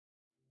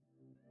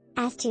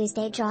As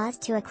Tuesday draws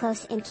to a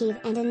close in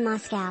Kyiv and in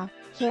Moscow,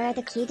 here are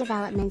the key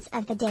developments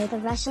of the day. The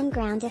Russian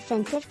ground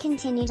offensive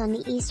continued on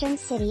the eastern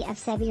city of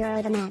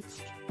Severodonetsk.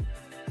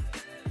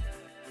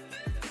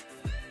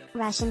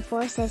 Russian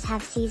forces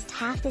have seized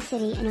half the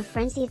city in a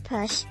frenzied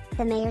push,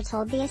 the mayor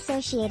told the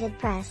Associated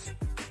Press.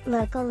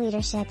 Local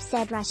leadership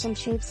said Russian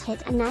troops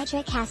hit a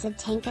nitric acid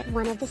tank at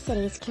one of the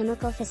city's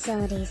chemical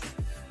facilities.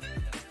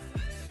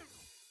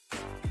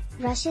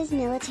 Russia's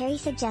military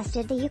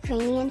suggested the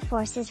Ukrainian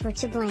forces were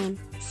to blame,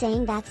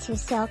 saying that's who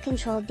still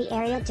controlled the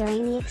area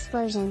during the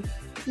explosion.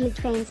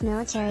 Ukraine's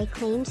military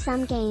claimed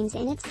some gains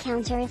in its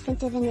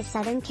counter-offensive in the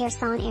southern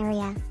Kherson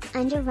area,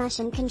 under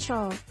Russian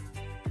control.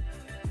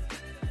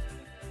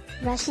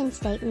 Russian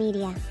state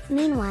media,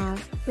 meanwhile,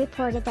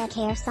 reported that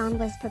Kherson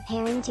was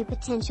preparing to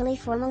potentially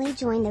formally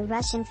join the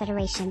Russian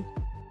Federation.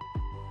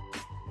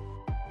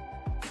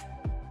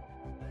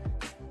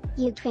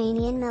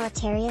 Ukrainian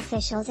military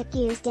officials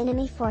accused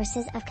enemy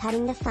forces of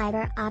cutting the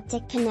fiber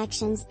optic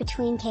connections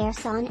between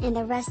Kherson and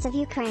the rest of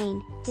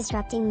Ukraine,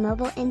 disrupting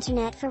mobile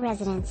internet for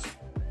residents.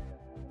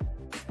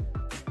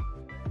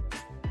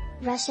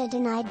 Russia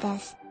denied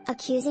this,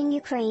 accusing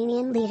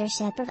Ukrainian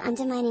leadership of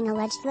undermining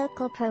alleged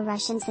local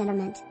pro-Russian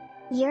sentiment.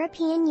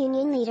 European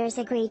Union leaders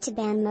agreed to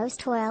ban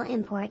most oil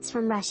imports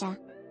from Russia.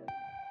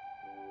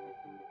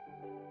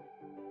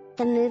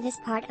 The move is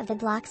part of the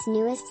bloc's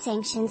newest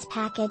sanctions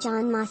package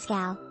on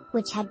Moscow,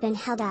 which had been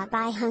held up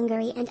by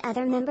Hungary and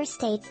other member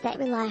states that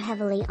rely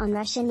heavily on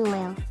Russian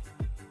oil.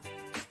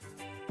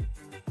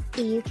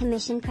 EU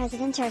Commission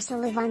President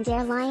Ursula von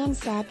der Leyen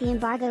said the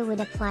embargo would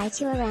apply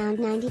to around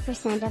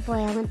 90% of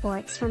oil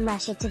imports from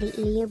Russia to the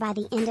EU by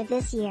the end of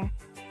this year.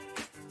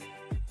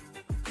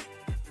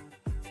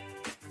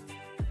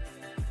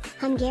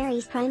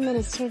 Hungary's Prime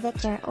Minister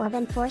Viktor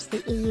Orban forced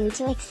the EU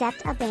to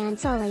accept a ban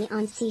solely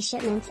on sea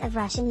shipments of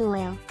Russian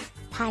oil.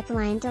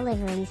 Pipeline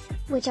deliveries,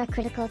 which are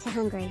critical to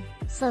Hungary,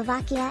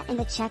 Slovakia and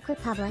the Czech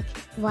Republic,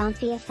 won't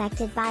be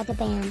affected by the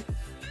ban.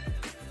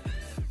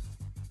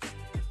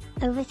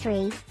 Over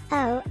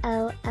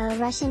 3,000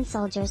 Russian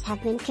soldiers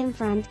have been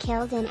confirmed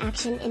killed in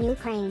action in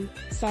Ukraine,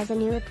 says a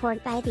new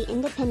report by the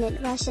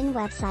independent Russian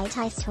website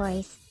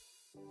iStories.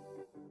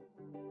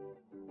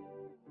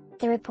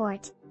 The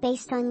report,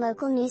 based on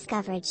local news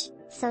coverage,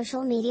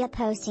 social media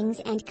postings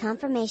and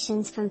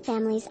confirmations from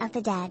families of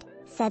the dead,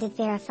 said it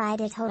verified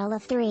a total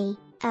of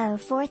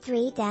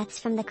 3,043 deaths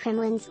from the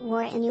Kremlin's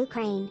war in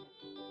Ukraine.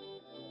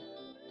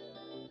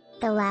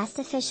 The last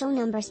official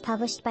numbers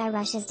published by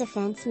Russia's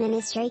defense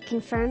ministry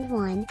confirmed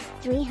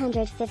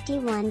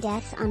 1,351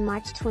 deaths on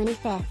March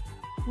 25.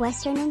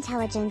 Western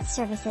intelligence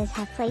services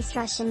have placed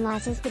Russian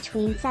losses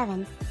between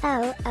 7,000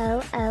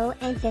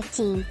 and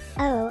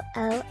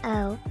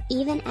 15,000,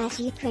 even as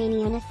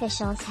Ukrainian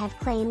officials have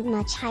claimed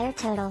much higher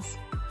totals.